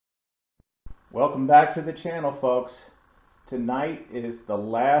Welcome back to the channel, folks. Tonight is the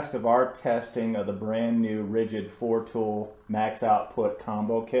last of our testing of the brand new Ridgid 4-tool max output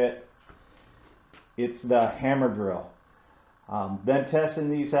combo kit. It's the hammer drill. Been testing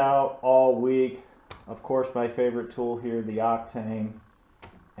these out all week. Of course, my favorite tool here, the Octane,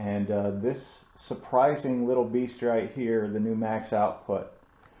 and this surprising little beast right here, the new max output.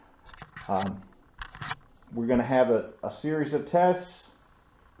 We're going to have a series of tests.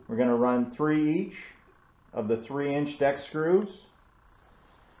 We're going to run 3 each of the 3-inch deck screws.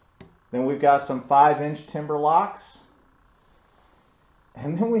 Then we've got some 5-inch timber locks.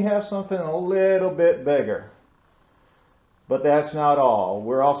 And then we have something a little bit bigger. But that's not all.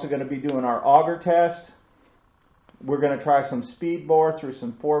 We're also going to be doing our auger test. We're going to try some speed bore through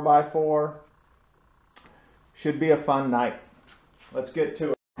some 4x4. Should be a fun night. Let's get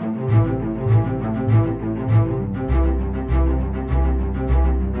to it.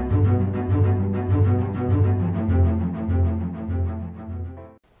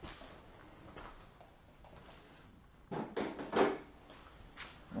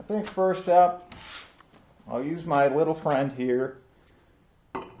 I think first up, I'll use my little friend here.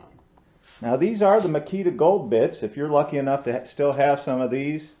 Now these are the Makita Gold bits. If you're lucky enough to still have some of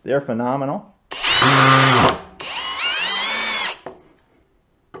these, they're phenomenal.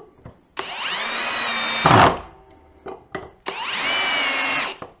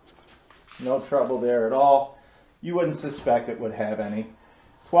 No trouble there at all. You wouldn't suspect it would have any.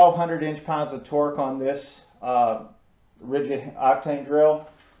 1,200 inch-pounds of torque on this Ridgid Octane drill.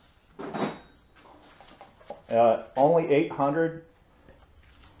 Only 800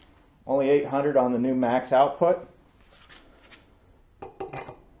 on the new max output.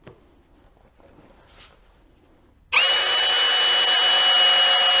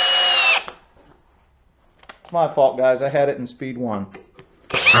 It's my fault, guys. I had it in speed 1.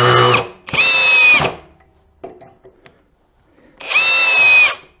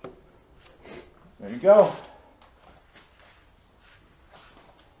 There you go.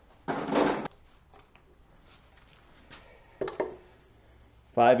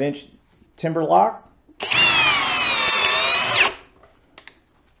 5-inch timber lock.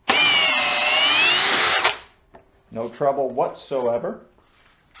 No trouble whatsoever.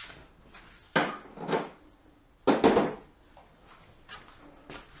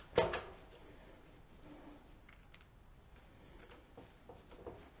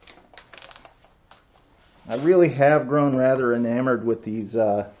 I really have grown rather enamored with these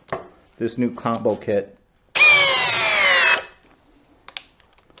this new combo kit.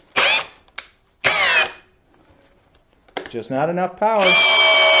 Just not enough power.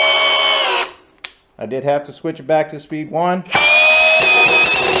 I did have to switch it back to speed 1.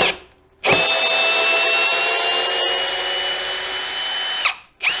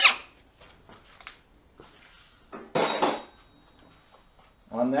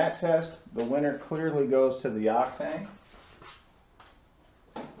 On that test, the winner clearly goes to the Octane.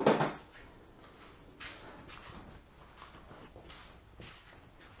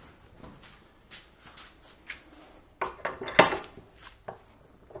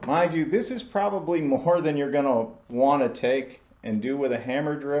 Mind you, this is probably more than you're going to want to take and do with a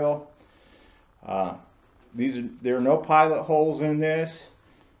hammer drill. There are no pilot holes in this.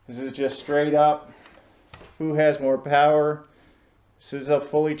 This is just straight up. Who has more power? This is a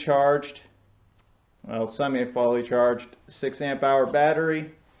fully charged, well, semi-fully charged 6 amp hour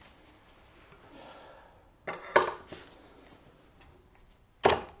battery.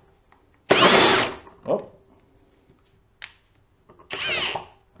 Oh.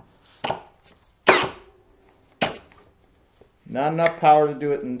 Not enough power to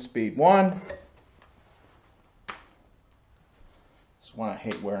do it in speed 1. That's why I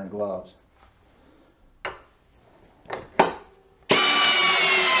hate wearing gloves.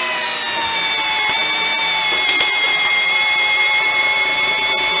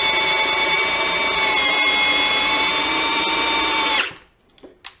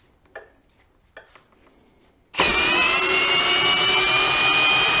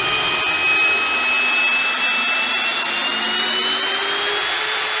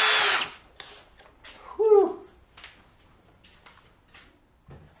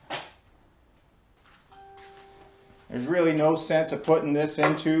 There's really no sense of putting this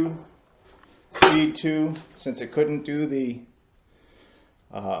into speed 2 since it couldn't do the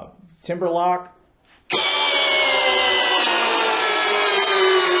timber lock.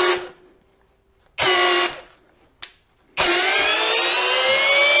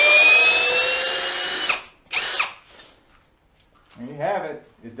 There you have it.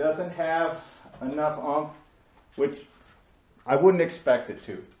 It doesn't have enough oomph, which I wouldn't expect it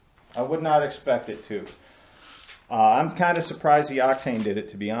to. I would not expect it to. I'm kind of surprised the Octane did it,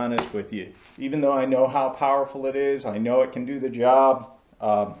 to be honest with you. Even though I know how powerful it is, I know it can do the job,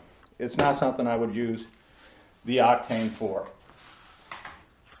 it's not something I would use the Octane for.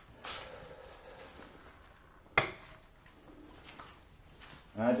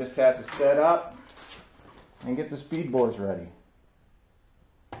 I just have to set up and get the speed bores ready.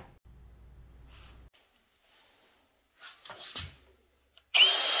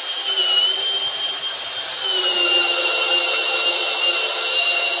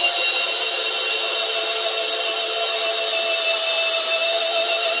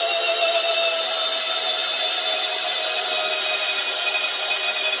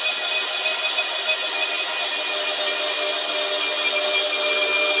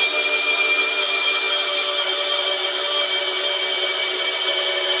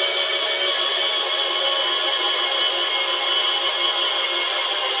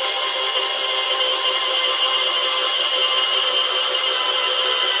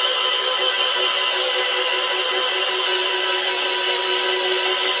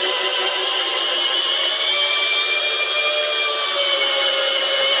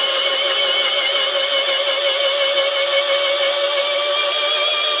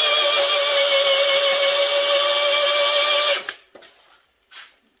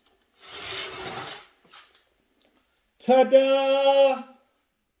 Ta-da!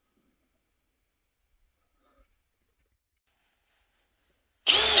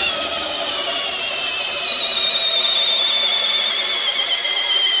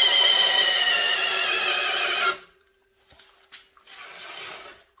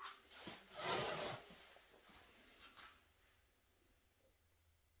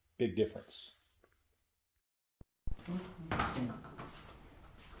 Big difference.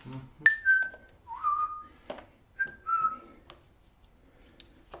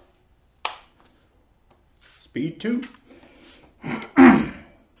 Speed 2.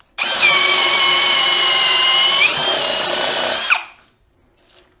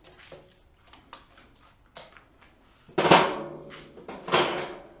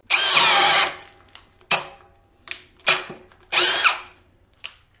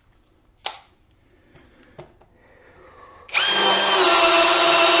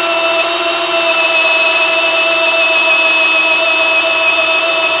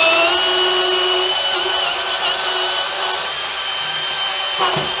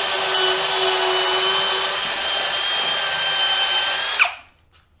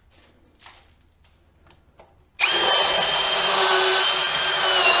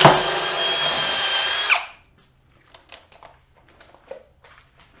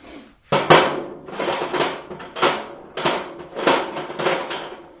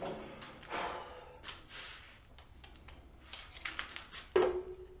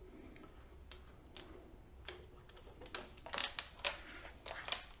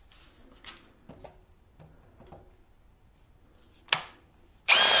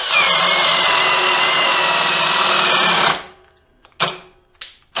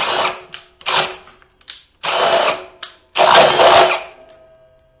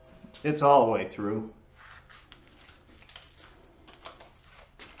 It's all the way through.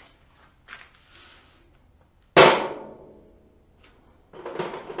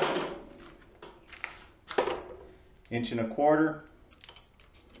 Inch and a quarter.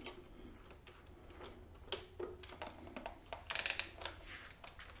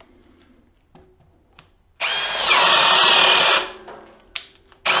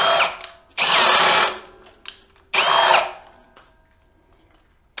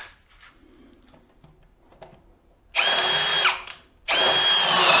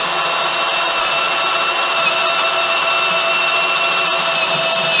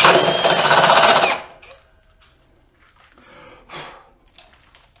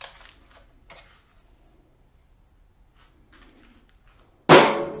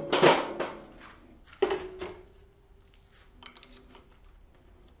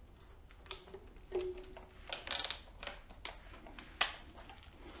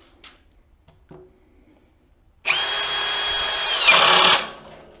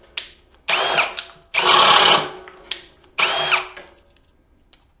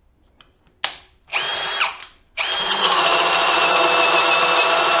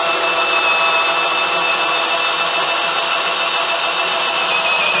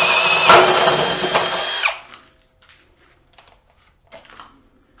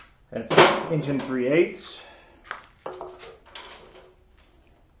 That's 1 3/8.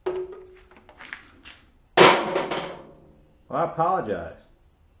 Well, I apologize.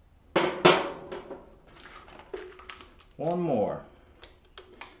 One more.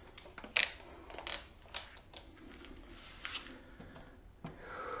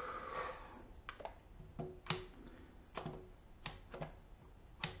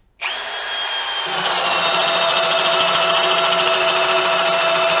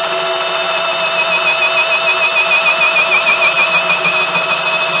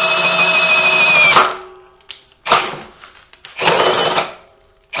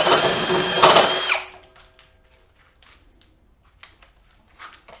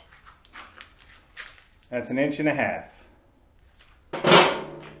 That's 1.5 inches.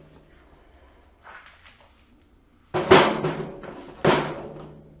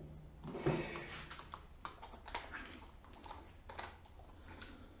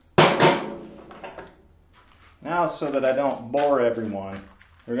 Now, so that I don't bore everyone,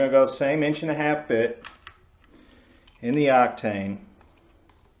 we're going to go same 1.5 bit in the octane.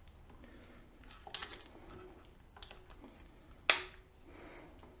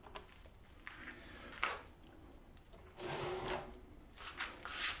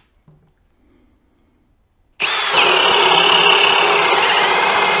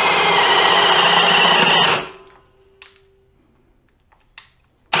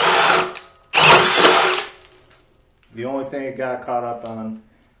 The only thing it got caught up on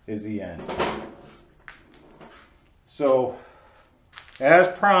is the end. So, as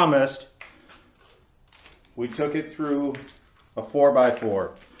promised, we took it through a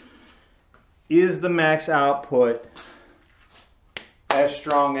 4x4. Is the max output as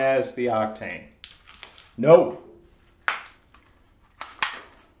strong as the octane? No.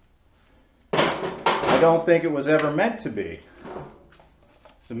 I don't think it was ever meant to be.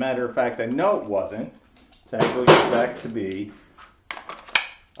 As a matter of fact, I know it wasn't. It's actually expected to be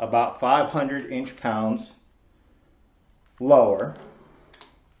about 500 inch-pounds lower.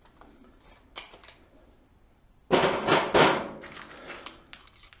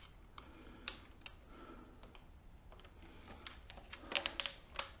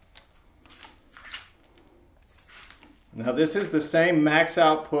 Now this is the same max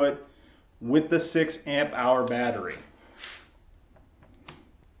output with the 6 amp hour battery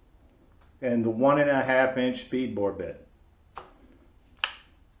and the 1.5 inch speed bore bit.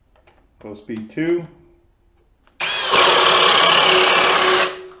 Go speed 2.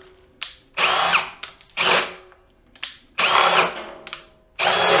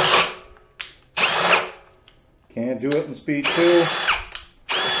 Can't do it in speed 2.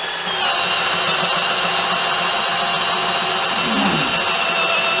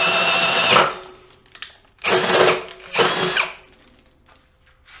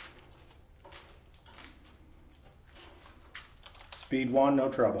 Speed 1, no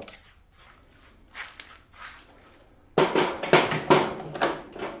trouble.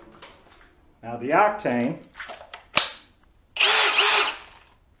 Now the octane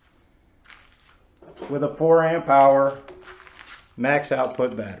with a 4 amp hour max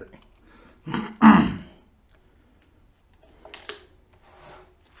output battery.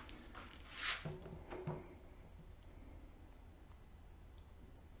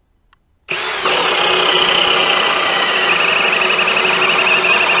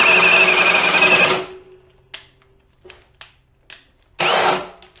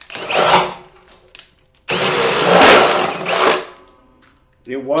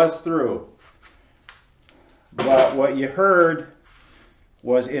 It was through, but what you heard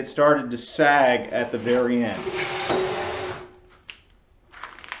was it started to sag at the very end.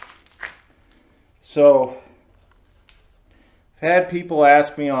 So I've had people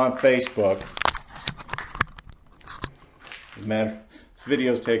ask me on Facebook, this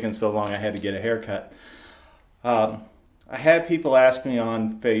video's taken so long I had to get a haircut. I had people ask me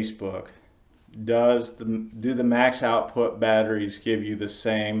on Facebook, do the max output batteries give you the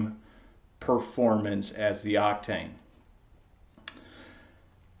same performance as the octane?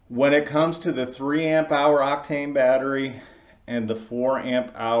 When it comes to the 3 amp hour octane battery and the 4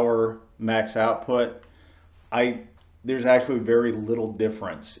 amp hour max output, there's actually very little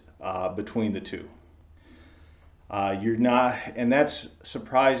difference between the two. And that's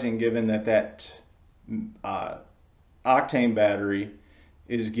surprising given that octane battery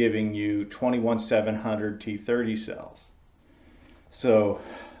is giving you 21700 T30 cells. So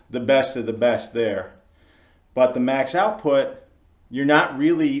the best of the best there. But the max output, you're not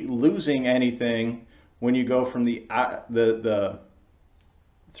really losing anything when you go from the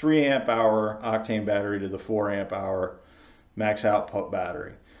 3 amp hour octane battery to the 4 amp hour max output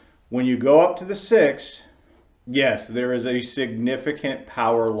battery. When you go up to the 6, yes, there is a significant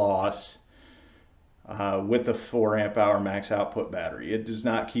power loss with the 4 amp hour max output battery. It does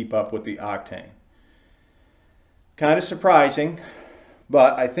not keep up with the octane. Kind of surprising,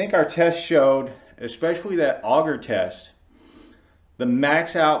 but I think our test showed, especially that auger test, the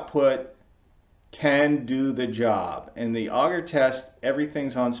max output can do the job. And the auger test,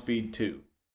 everything's on speed 2.